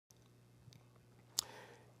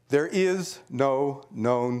There is no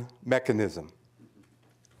known mechanism.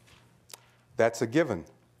 That's a given.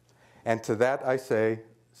 And to that I say,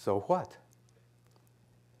 so what?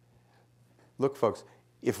 Look, folks,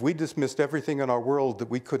 if we dismissed everything in our world that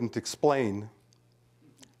we couldn't explain,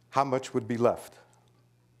 how much would be left?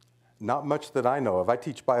 Not much that I know of. I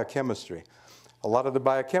teach biochemistry. A lot of the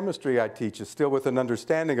biochemistry I teach is still with an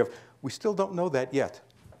understanding of, we still don't know that yet.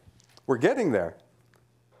 We're getting there,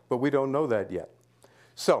 but we don't know that yet.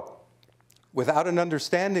 So, without an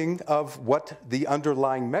understanding of what the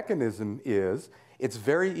underlying mechanism is, it's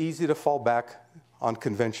very easy to fall back on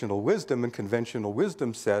conventional wisdom, and conventional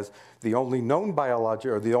wisdom says the only known biology,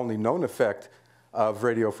 or the only known effect of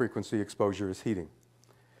radio frequency exposure is heating.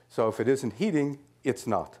 So if it isn't heating, it's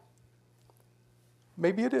not.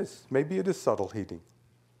 Maybe it is. Maybe it is subtle heating.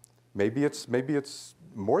 Maybe it's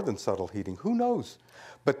more than subtle heating. Who knows?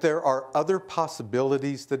 But there are other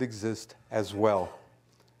possibilities that exist as well.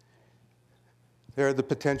 There are the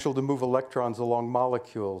potential to move electrons along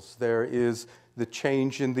molecules. There is the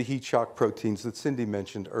change in the heat shock proteins that Cindy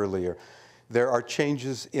mentioned earlier. There are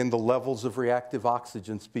changes in the levels of reactive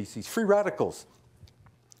oxygen species, free radicals,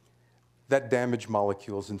 that damage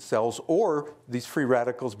molecules in cells, or these free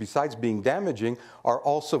radicals, besides being damaging, are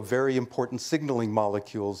also very important signaling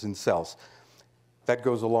molecules in cells. That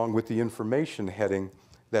goes along with the information heading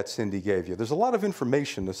that Cindy gave you. There's a lot of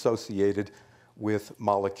information associated with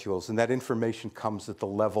molecules, and that information comes at the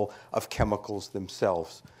level of chemicals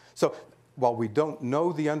themselves. So while we don't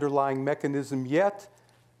know the underlying mechanism yet,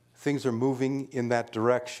 things are moving in that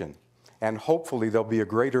direction. And hopefully there'll be a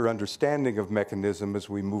greater understanding of mechanism as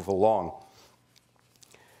we move along.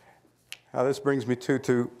 Now this brings me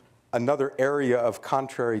to another area of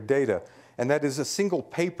contrary data, and that is a single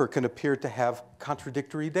paper can appear to have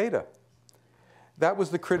contradictory data. That was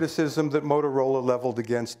the criticism that Motorola leveled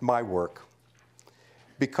against my work.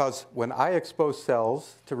 Because when I expose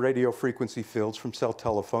cells to radio frequency fields from cell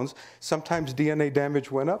telephones, sometimes DNA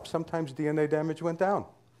damage went up, sometimes DNA damage went down.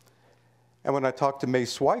 And when I talked to May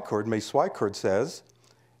Swycord says,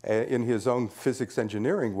 in his own physics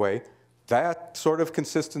engineering way, that sort of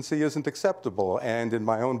consistency isn't acceptable. And in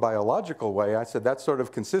my own biological way, I said that sort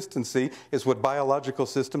of consistency is what biological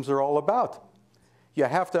systems are all about. You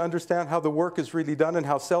have to understand how the work is really done and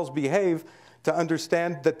how cells behave to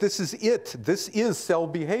understand that this is it. This is cell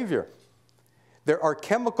behavior. There are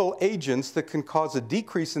chemical agents that can cause a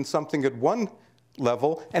decrease in something at one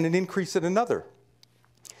level and an increase at another.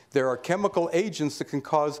 There are chemical agents that can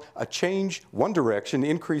cause a change one direction,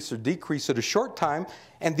 increase or decrease at a short time,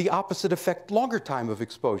 and the opposite effect longer time of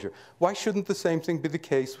exposure. Why shouldn't the same thing be the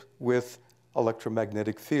case with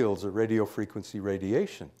electromagnetic fields or radio frequency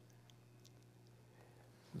radiation?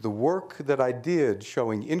 The work that I did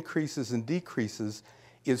showing increases and decreases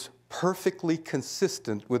is perfectly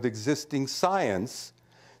consistent with existing science.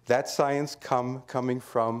 That science coming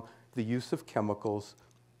from the use of chemicals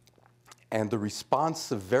and the response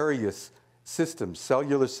of various systems,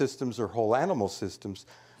 cellular systems or whole animal systems,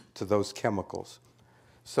 to those chemicals.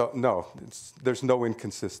 So no, there's no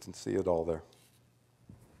inconsistency at all there.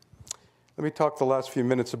 Let me talk the last few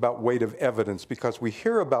minutes about weight of evidence, because we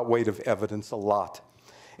hear about weight of evidence a lot.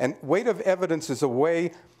 And weight of evidence is a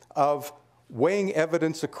way of weighing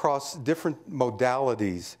evidence across different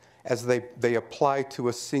modalities as they apply to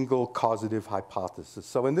a single causative hypothesis.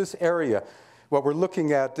 So in this area, what we're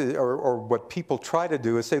looking at, or what people try to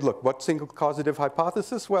do, is say, look, what single causative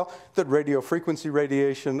hypothesis? Well, that radio frequency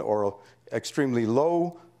radiation or extremely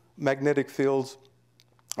low magnetic fields,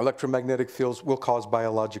 electromagnetic fields, will cause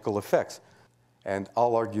biological effects. And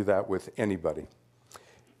I'll argue that with anybody.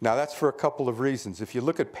 Now, that's for a couple of reasons. If you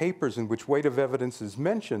look at papers in which weight of evidence is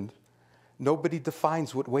mentioned, nobody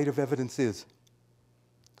defines what weight of evidence is.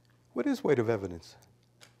 What is weight of evidence?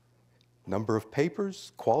 Number of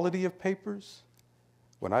papers, quality of papers.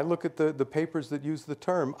 When I look at the papers that use the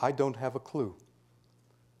term, I don't have a clue.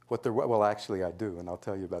 Well, actually, I do, and I'll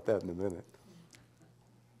tell you about that in a minute.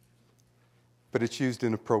 But it's used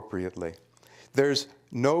inappropriately. There's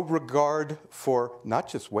no regard for not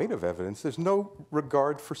just weight of evidence, there's no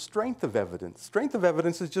regard for strength of evidence. Strength of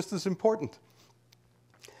evidence is just as important.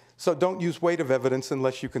 So don't use weight of evidence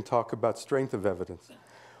unless you can talk about strength of evidence.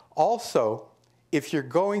 Also, if you're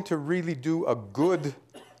going to really do a good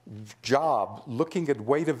job looking at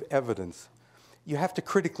weight of evidence, you have to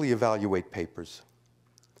critically evaluate papers.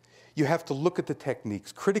 You have to look at the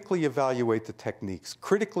techniques, critically evaluate the techniques,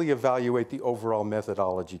 critically evaluate the overall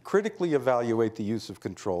methodology, critically evaluate the use of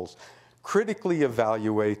controls, critically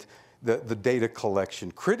evaluate the data collection,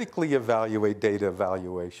 critically evaluate data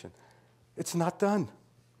evaluation. It's not done.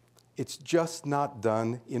 It's just not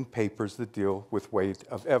done in papers that deal with weight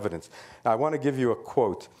of evidence. Now, I want to give you a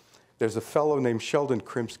quote. There's a fellow named Sheldon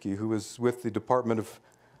Krimsky who is with the Department of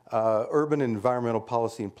Urban and Environmental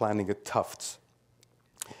Policy and Planning at Tufts.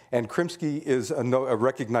 And Krimsky is a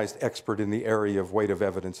recognized expert in the area of weight of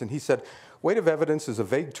evidence. And he said, weight of evidence is a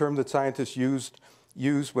vague term that scientists use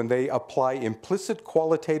when they apply implicit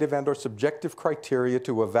qualitative and or subjective criteria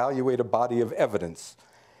to evaluate a body of evidence.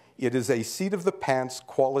 It is a seat-of-the-pants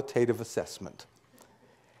qualitative assessment.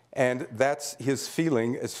 And that's his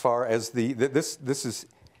feeling as far as this is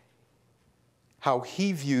how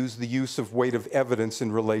he views the use of weight of evidence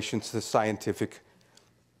in relation to scientific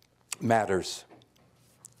matters.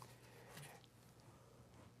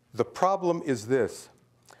 The problem is this.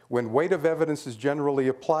 When weight of evidence is generally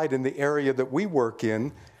applied in the area that we work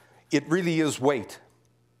in, it really is weight.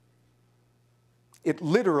 It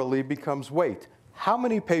literally becomes weight. How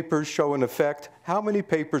many papers show an effect? How many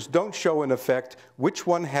papers don't show an effect? Which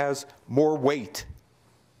one has more weight?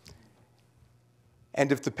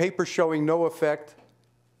 And if the papers showing no effect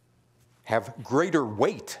have greater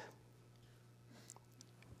weight,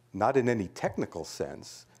 not in any technical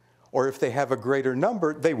sense, or if they have a greater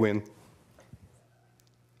number, they win.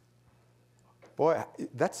 Boy,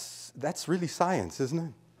 that's really science, isn't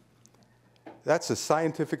it? That's as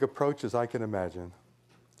scientific approach as I can imagine.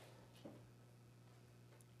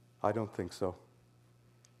 I don't think so.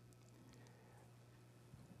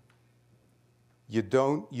 You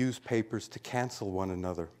don't use papers to cancel one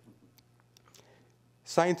another.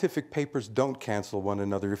 Scientific papers don't cancel one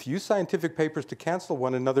another. If you use scientific papers to cancel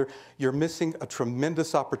one another, you're missing a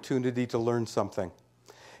tremendous opportunity to learn something.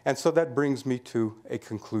 And so that brings me to a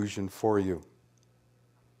conclusion for you.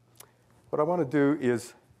 What I want to do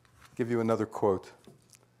is give you another quote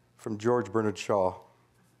from George Bernard Shaw.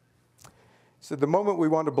 He said, the moment we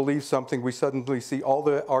want to believe something, we suddenly see all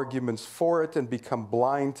the arguments for it and become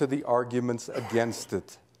blind to the arguments against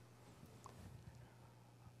it.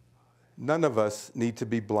 None of us need to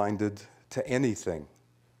be blinded to anything.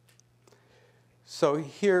 So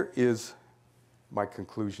here is my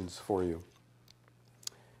conclusions for you.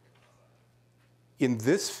 In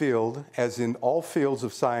this field, as in all fields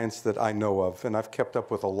of science that I know of, and I've kept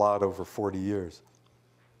up with a lot over 40 years,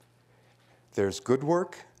 there's good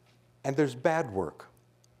work and there's bad work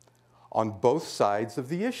on both sides of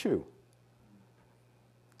the issue.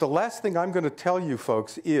 The last thing I'm going to tell you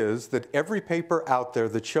folks is that every paper out there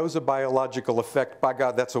that shows a biological effect, by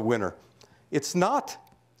God, that's a winner. It's not.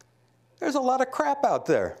 There's a lot of crap out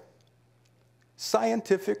there.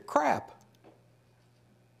 Scientific crap.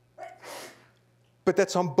 But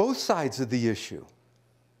that's on both sides of the issue.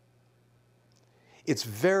 It's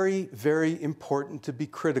very, very important to be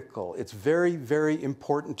critical. It's very, very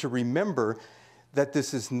important to remember that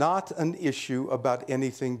this is not an issue about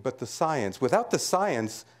anything but the science. Without the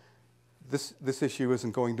science, this issue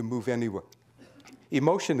isn't going to move anywhere.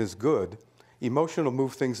 Emotion is good. Emotion will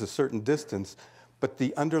move things a certain distance, but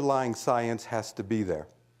the underlying science has to be there.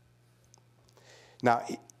 Now,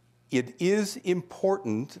 it is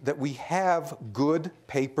important that we have good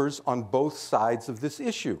papers on both sides of this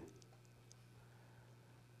issue.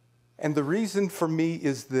 And the reason for me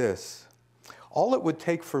is this. All it would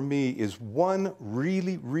take for me is one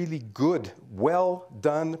really, really good,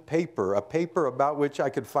 well-done paper, a paper about which I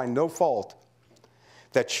could find no fault,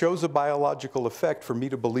 that shows a biological effect for me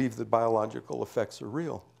to believe that biological effects are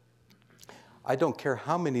real. I don't care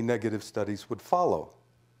how many negative studies would follow.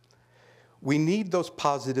 We need those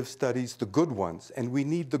positive studies, the good ones, and we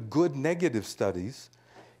need the good negative studies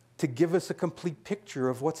to give us a complete picture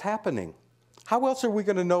of what's happening. How else are we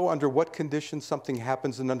going to know under what conditions something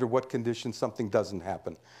happens and under what conditions something doesn't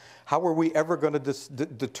happen? How are we ever going to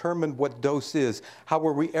determine what dose is? How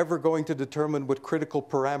are we ever going to determine what critical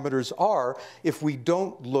parameters are if we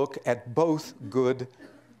don't look at both good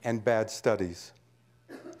and bad studies?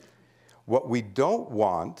 What we don't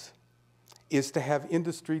want is to have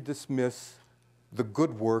industry dismiss the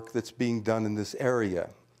good work that's being done in this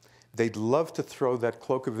area. They'd love to throw that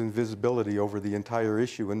cloak of invisibility over the entire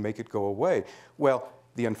issue and make it go away. Well,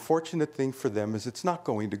 the unfortunate thing for them is it's not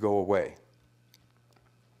going to go away.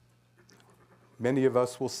 Many of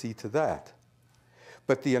us will see to that.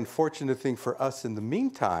 But the unfortunate thing for us in the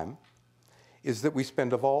meantime is that we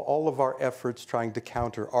spend all of our efforts trying to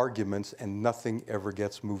counter arguments and nothing ever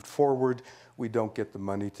gets moved forward. We don't get the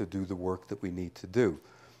money to do the work that we need to do.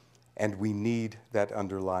 And we need that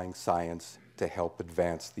underlying science to help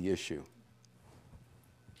advance the issue.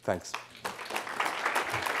 Thanks.